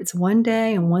 remember it's one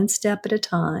day and one step at a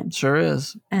time. Sure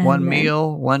is. And One then-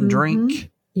 meal, one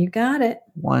drink, You got it.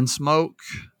 one smoke.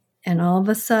 And all of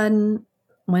a sudden,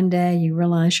 one day you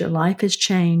realize your life has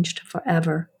changed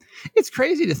forever. It's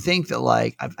crazy to think that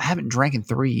like I haven't drank in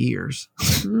 3 years.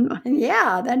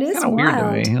 Yeah, that is Kind of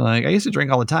wild. weird to me. Like I used to drink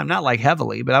all the time, not like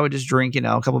heavily, but I would just drink, a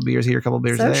couple beers here, a couple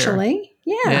beers there. Socially,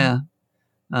 Yeah.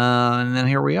 And then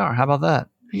here we are. How about that?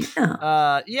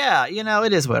 yeah.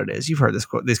 It is what it is. You've heard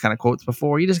these kind of quotes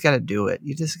before. You just got to do it.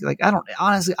 You just like, I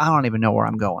don't even know where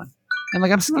I'm going. And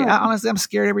like, I'm scared. Right. Honestly, I'm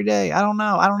scared every day. I don't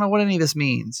know what any of this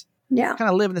means. Yeah. I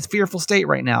kind of live in this fearful state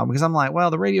right now because I'm like,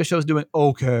 well, the radio show's doing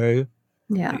okay,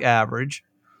 Yeah. like average.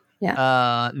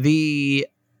 Yeah. The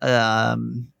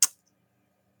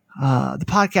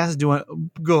podcast is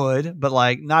doing good, but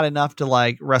like not enough to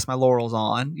like rest my laurels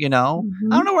on, I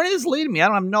don't know where it is leading me. I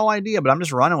don't have no idea, but I'm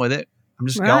just running with it. I'm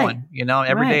just Right. going,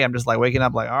 every day Right. I'm just like waking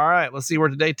up like, all right, let's see where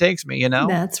today takes me,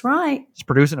 That's right. just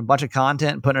producing a bunch of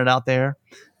content, and putting it out there.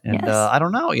 And Yes. I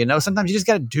don't know, sometimes you just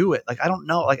got to do it. Like, I don't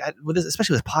know, like with this,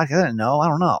 especially with podcasts, I didn't know. I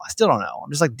don't know. I still don't know. I'm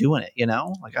just like doing it,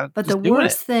 like But just the doing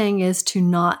worst thing is to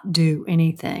not do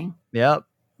anything. it. Yep.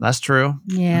 That's true.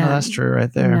 Yeah. No, that's true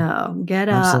right there. No, get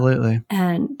up Absolutely.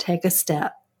 and take a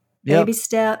step. Yep. Baby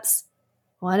steps,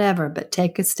 whatever, but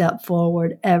take a step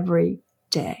forward every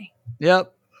day.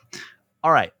 Yep.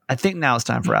 All right. I think now it's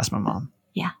time for Ask My Mom.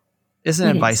 Yeah. It's an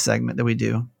It advice is. segment that we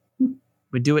do.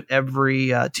 We do it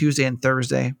every Tuesday and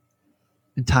Thursday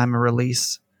in time of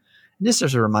release. And just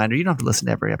as a reminder, you don't have to listen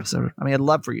to every episode. I mean, I'd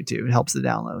love for you to. It helps the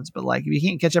downloads. But like, if you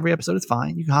can't catch every episode, it's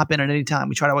fine. You can hop in at any time.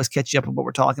 We try to always catch you up on what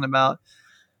we're talking about.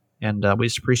 And we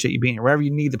just appreciate you being here. Wherever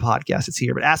you need the podcast, it's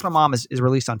here. But Ask My Mom is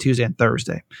released on Tuesday and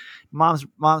Thursday. Mom's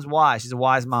wise. She's a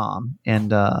wise mom.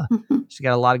 And she's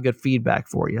got a lot of good feedback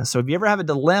for you. So if you ever have a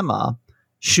dilemma,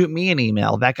 shoot me an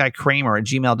email,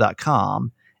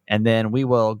 thatguykramer@gmail.com. And then we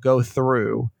will go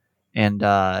through and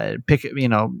pick your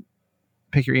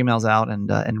emails out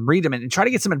and read them and try to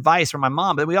get some advice from my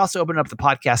mom. But we also open up the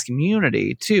podcast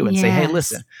community too and say, hey, Yes.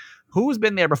 listen, who's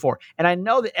been there before? And I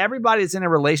know that everybody that's in a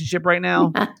relationship right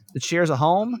now that shares a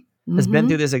home has been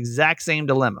through this exact same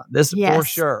dilemma. This Yes. for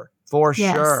sure. For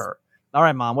Yes. sure. All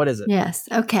right, Mom, what is it? Yes.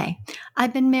 Okay.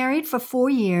 I've been married for 4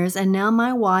 years, and now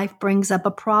my wife brings up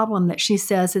a problem that she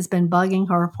says has been bugging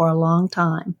her for a long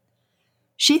time.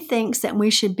 She thinks that we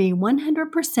should be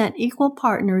 100% equal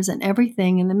partners in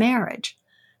everything in the marriage.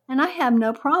 And I have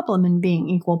no problem in being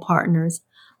equal partners,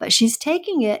 but she's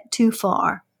taking it too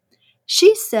far.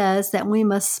 She says that we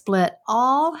must split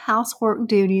all housework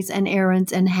duties and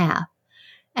errands in half.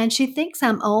 And she thinks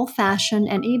I'm old-fashioned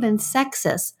and even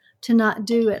sexist to not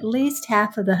do at least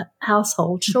half of the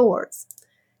household chores.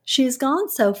 She's gone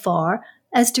so far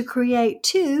as to create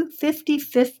 2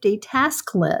 50-50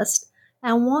 task lists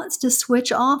and wants to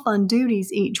switch off on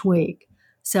duties each week.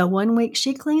 So one week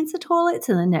she cleans the toilets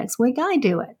and the next week I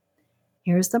do it.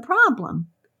 Here's the problem.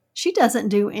 She doesn't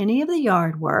do any of the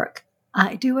yard work.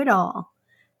 I do it all.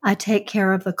 I take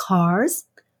care of the cars.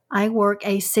 I work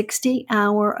a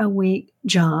 60-hour-a-week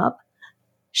job.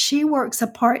 She works a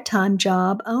part-time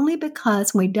job only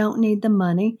because we don't need the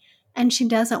money and she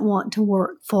doesn't want to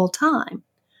work full-time.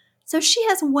 So she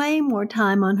has way more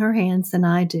time on her hands than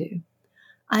I do.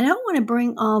 I don't want to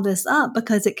bring all this up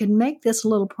because it could make this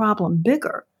little problem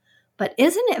bigger. But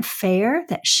isn't it fair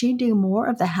that she do more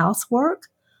of the housework?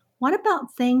 What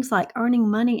about things like earning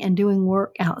money and doing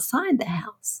work outside the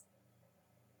house?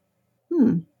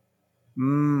 Mm-hmm.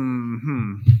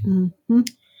 Mm-hmm.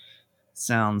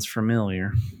 Sounds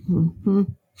familiar. Mm-hmm.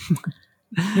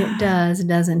 It does,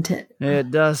 doesn't it?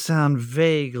 It does sound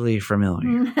vaguely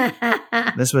familiar.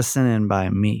 This was sent in by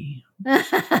me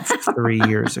 3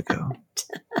 years ago.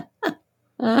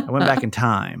 I went back in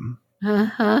time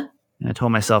Uh-huh. and I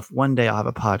told myself one day I'll have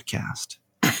a podcast.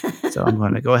 So I'm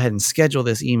going to go ahead and schedule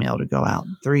this email to go out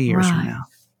 3 years from Right. now.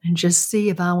 And just see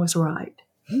if I was right.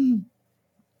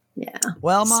 Yeah.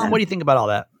 Well, Mom, So- what do you think about all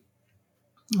that?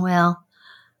 Well,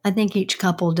 I think each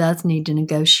couple does need to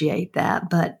negotiate that.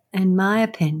 But in my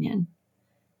opinion,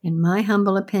 in my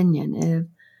humble opinion,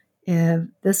 if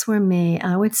this were me,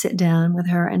 I would sit down with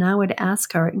her and I would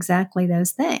ask her exactly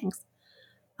those things.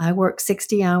 I work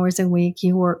 60 hours a week,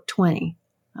 you work 20.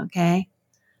 Okay.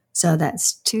 So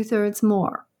that's 2/3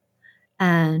 more.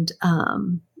 And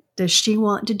does she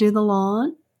want to do the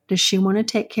lawn? Does she want to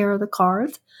take care of the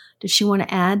cars? Does she want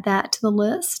to add that to the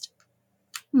list?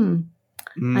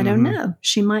 I don't know.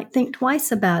 She might think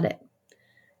twice about it.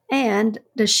 And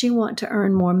does she want to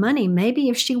earn more money? Maybe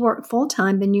if she worked full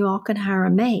time, then you all could hire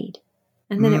a maid,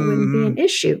 and then it wouldn't be an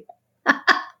issue.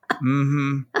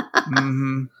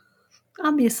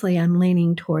 Obviously, I'm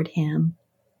leaning toward him.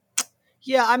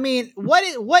 Yeah, I mean,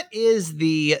 what is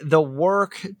the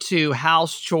work to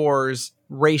house chores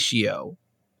ratio?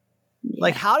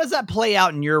 Like, how does that play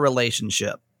out in your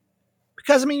relationship?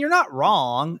 Because I mean, you're not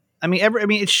wrong. I mean,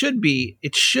 it should be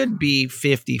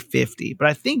 50-50, but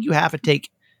I think you have to take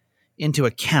into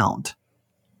account.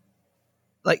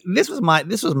 Like, this was my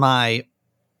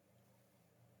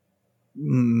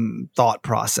thought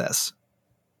process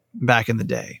back in the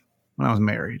day when I was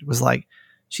married. It was like,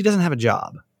 she doesn't have a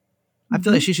job. I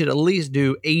feel like she should at least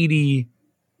do 80%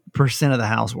 of the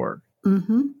housework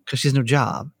because she has no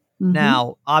job.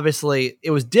 Now, obviously,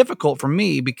 it was difficult for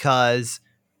me because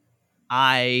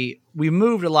we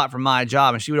moved a lot from my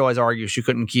job, and she would always argue she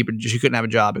couldn't have a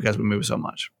job because we moved so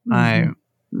much. I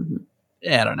don't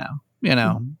know. I don't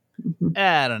know.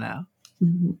 I don't know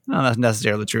if that's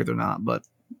necessarily the truth or not, but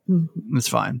it's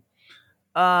fine.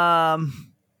 So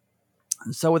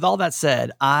with all that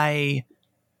said, I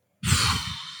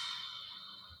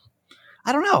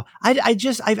don't know.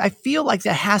 I feel like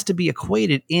that has to be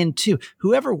equated into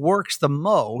whoever works the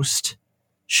most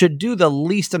should do the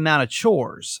least amount of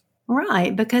chores.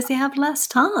 Right, because they have less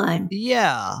time.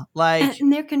 Yeah, like,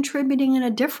 and they're contributing in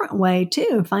a different way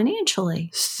too, financially.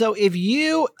 So if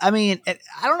I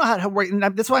don't know how to work.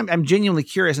 That's why I'm genuinely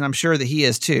curious, and I'm sure that he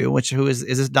is too. Who is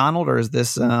this Donald, or is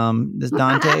this this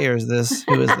Dante, or who is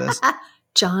this?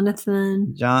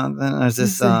 Jonathan. Or is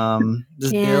this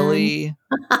this Billy?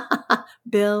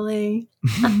 Billy.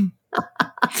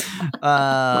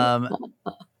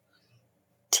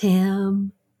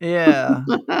 Tim. Yeah.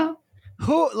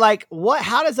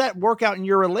 How does that work out in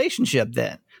your relationship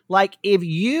then? Like, if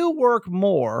you work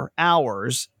more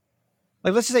hours,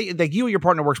 like, let's just say like you and your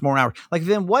partner works more hours, like,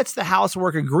 then what's the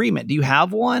housework agreement? Do you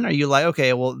have one? Are you like,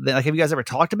 okay, well, then, like, have you guys ever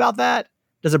talked about that?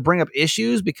 Does it bring up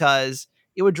issues? Because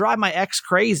it would drive my ex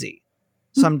crazy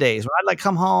some days when I'd like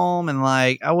come home and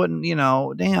like, I wouldn't,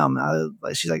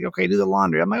 she's like, okay, do the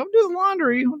laundry. I'm like, I'll do the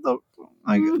laundry.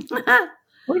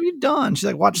 What have you done? She's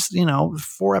like, watch,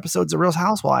 4 episodes of Real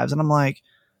Housewives. And I'm like,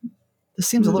 this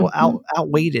seems a little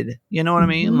outweighted. You know what I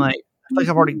mean? Like, I feel like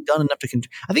I've already done enough to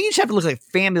I think you just have to look at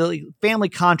family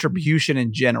contribution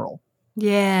in general.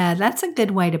 Yeah, that's a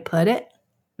good way to put it.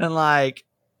 And like,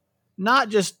 not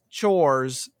just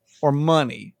chores or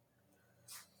money.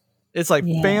 It's like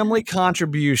family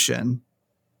contribution.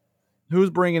 Who's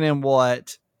bringing in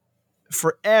what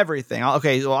for everything?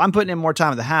 Okay, well, I'm putting in more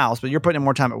time at the house, but you're putting in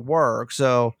more time at work.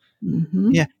 So,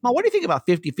 yeah. Mom, what do you think about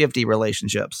 50-50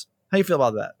 relationships? How do you feel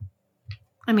about that?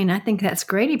 I mean, I think that's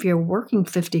great if you're working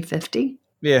 50-50.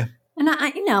 Yeah. And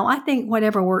I think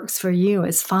whatever works for you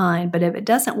is fine. But if it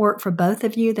doesn't work for both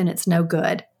of you, then it's no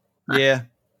good. Yeah.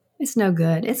 It's no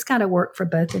good. It's got to work for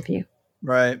both of you.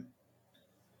 Right.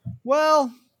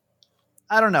 Well,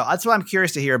 I don't know. That's why I'm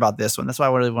curious to hear about this one. That's why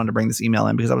I really wanted to bring this email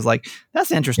in, because I was like,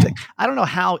 that's interesting. I don't know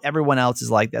how everyone else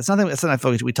is like that. It's something I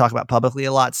feel like we talk about publicly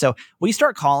a lot. So will you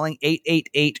start calling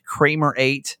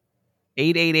 888-KRAMER-8,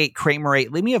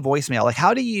 888-KRAMER-8? Leave me a voicemail. Like,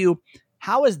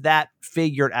 how is that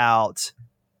figured out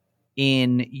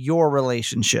in your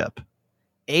relationship?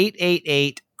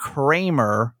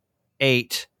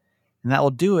 888-KRAMER-8. And that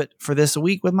will do it for this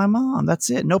week with my mom. That's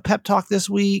it. No pep talk this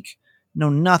week. No,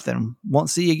 nothing. Won't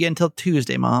see you again until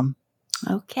Tuesday, Mom.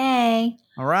 Okay.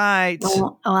 All right.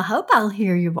 Well, I hope I'll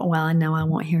hear you. Well, I know I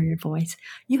won't hear your voice.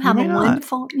 You have a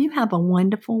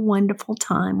wonderful, wonderful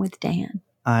time with Dan.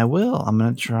 I will. I'm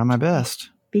going to try my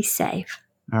best. Be safe.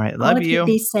 All right. Love you.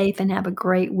 Be safe and have a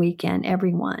great weekend,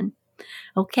 everyone.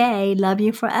 Okay. Love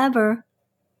you forever.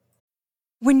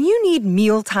 When you need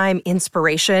mealtime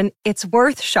inspiration, it's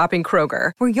worth shopping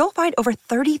Kroger, where you'll find over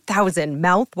 30,000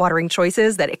 mouth-watering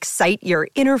choices that excite your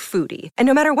inner foodie. And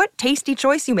no matter what tasty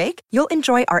choice you make, you'll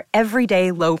enjoy our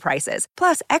everyday low prices,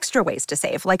 plus extra ways to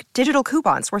save, like digital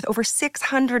coupons worth over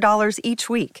 $600 each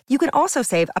week. You can also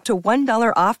save up to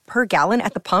 $1 off per gallon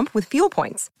at the pump with fuel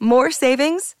points. More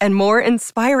savings and more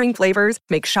inspiring flavors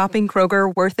make shopping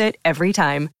Kroger worth it every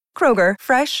time. Kroger,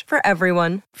 fresh for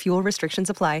everyone. Fuel restrictions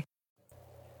apply.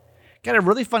 Got a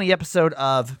really funny episode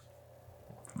of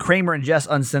Kramer and Jess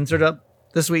Uncensored up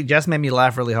this week. Jess made me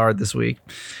laugh really hard this week.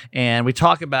 And we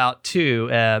talk about, too,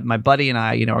 my buddy and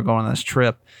I, are going on this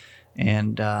trip.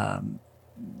 And I'm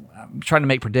trying to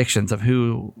make predictions of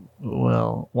who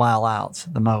will wow out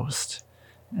the most.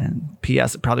 And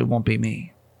P.S., it probably won't be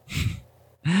me.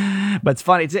 But it's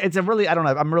funny. It's a really, I don't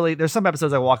know. There's some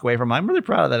episodes I walk away from. I'm really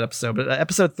proud of that episode. But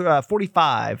episode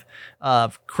 45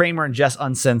 of Kramer and Jess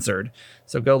Uncensored.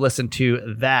 So go listen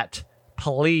to that,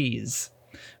 please.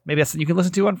 Maybe that's something you can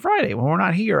listen to on Friday when we're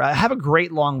not here. Have a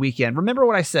great long weekend. Remember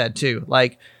what I said, too,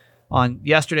 like on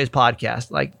yesterday's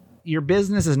podcast. Like, your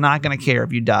business is not going to care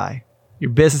if you die.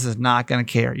 Your business is not going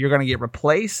to care. You're going to get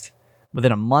replaced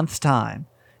within a month's time,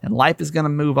 and life is going to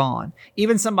move on.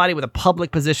 Even somebody with a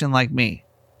public position like me,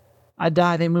 I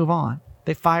die, they move on.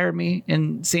 They fired me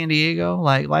in San Diego.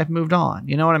 Like, life moved on.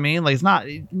 You know what I mean? Like,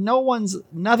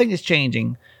 nothing is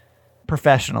changing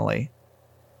professionally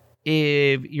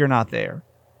if you're not there.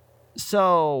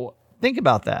 So think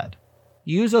about that.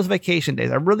 Use those vacation days.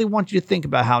 I really want you to think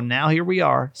about how now here we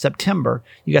are, September.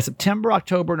 You got September,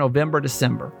 October, November,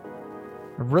 December.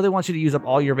 I really want you to use up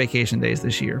all your vacation days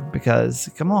this year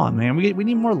because, come on, man, we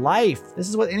need more life. This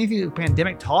is what anything the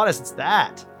pandemic taught us. It's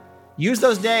that. Use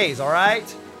those days, all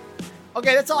right?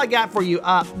 Okay, that's all I got for you.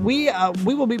 We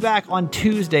will be back on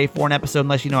Tuesday for an episode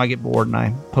unless, I get bored and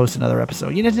I post another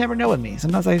episode. You just never know with me.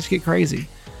 Sometimes I just get crazy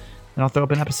and I'll throw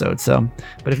up an episode. So,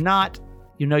 but if not,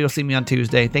 you'll see me on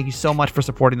Tuesday. Thank you so much for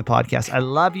supporting the podcast. I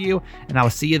love you, and I will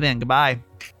see you then. Goodbye.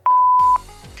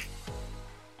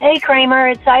 Hey, Kramer,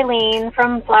 it's Eileen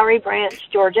from Flowery Branch,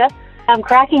 Georgia. I'm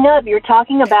cracking up. You're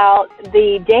talking about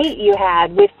the date you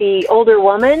had with the older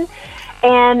woman.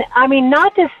 And, I mean,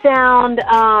 not to sound,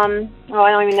 I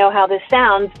don't even know how this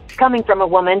sounds coming from a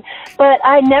woman, but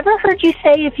I never heard you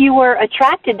say if you were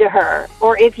attracted to her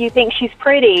or if you think she's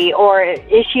pretty or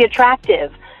is she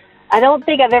attractive. I don't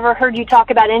think I've ever heard you talk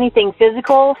about anything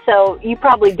physical, so you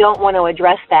probably don't want to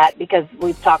address that because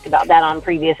we've talked about that on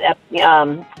previous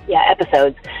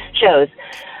episodes, shows.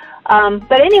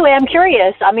 But anyway, I'm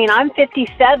curious. I mean, I'm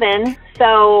 57,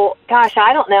 so, gosh,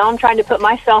 I don't know. I'm trying to put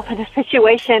myself in a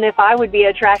situation if I would be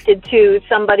attracted to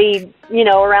somebody,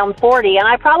 around 40, and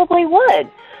I probably would.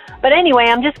 But anyway,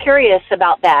 I'm just curious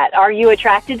about that. Are you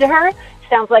attracted to her?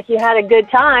 Sounds like you had a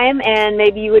good time, and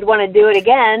maybe you would want to do it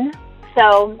again.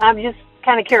 So I'm just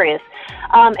kind of curious.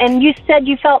 And you said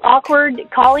you felt awkward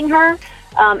calling her.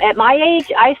 At my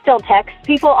age, I still text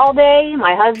people all day,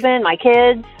 my husband, my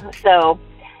kids. So,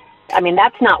 I mean,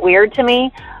 that's not weird to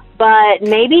me. But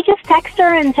maybe just text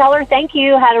her and tell her thank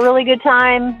you, had a really good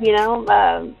time.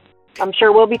 I'm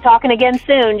sure we'll be talking again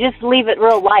soon. Just leave it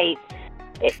real light,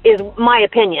 is my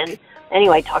opinion.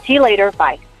 Anyway, talk to you later.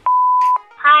 Bye.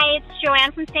 Hi, it's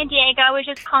Joanne from San Diego. I was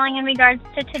just calling in regards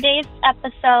to today's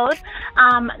episode.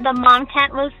 The mom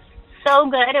tent was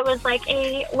so good. It was like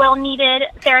a well-needed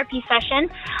therapy session.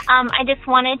 I just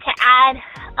wanted to add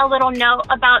a little note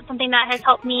about something that has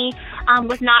helped me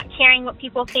with not caring what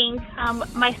people think.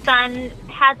 My son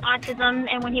has autism,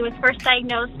 and when he was first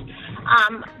diagnosed,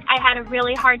 I had a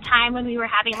really hard time when we were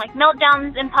having like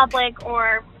meltdowns in public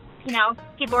or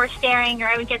people were staring or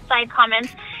I would get side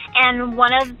comments. And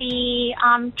one of the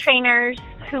trainers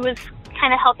who was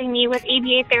kind of helping me with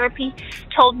ABA therapy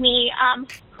told me,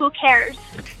 who cares?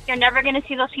 You're never going to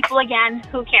see those people again.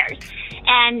 Who cares?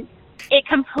 And it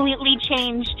completely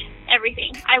changed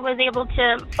everything. I was able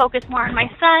to focus more on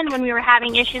my son when we were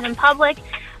having issues in public.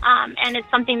 And it's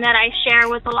something that I share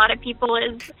with a lot of people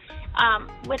is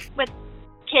with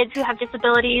kids who have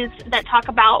disabilities that talk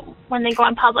about when they go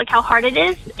in public how hard it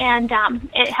is, and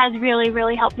it has really,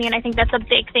 really helped me. And I think that's a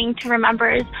big thing to remember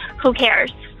is who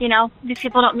cares? These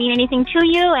people don't mean anything to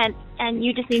you, and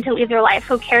you just need to live your life.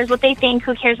 Who cares what they think?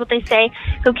 Who cares what they say?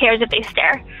 Who cares if they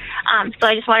stare? So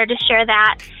I just wanted to share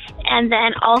that. And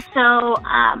then also,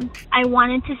 I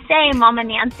wanted to say, Mama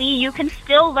Nancy, you can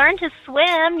still learn to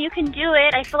swim. You can do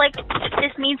it. I feel like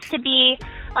this needs to be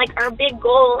like our big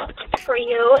goal for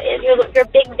you, is your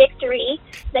big victory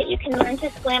that you can learn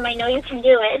to swim. I know you can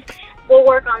do it. We'll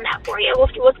work on that for you.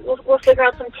 We'll figure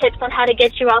out some tips on how to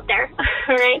get you out there.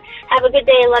 All right. Have a good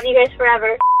day. I love you guys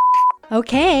forever.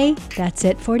 Okay, that's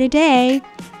it for today.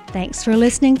 Thanks for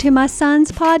listening to my son's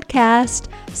podcast,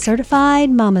 Certified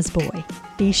Mama's Boy.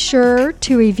 Be sure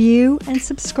to review and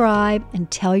subscribe and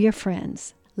tell your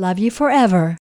friends. Love you forever.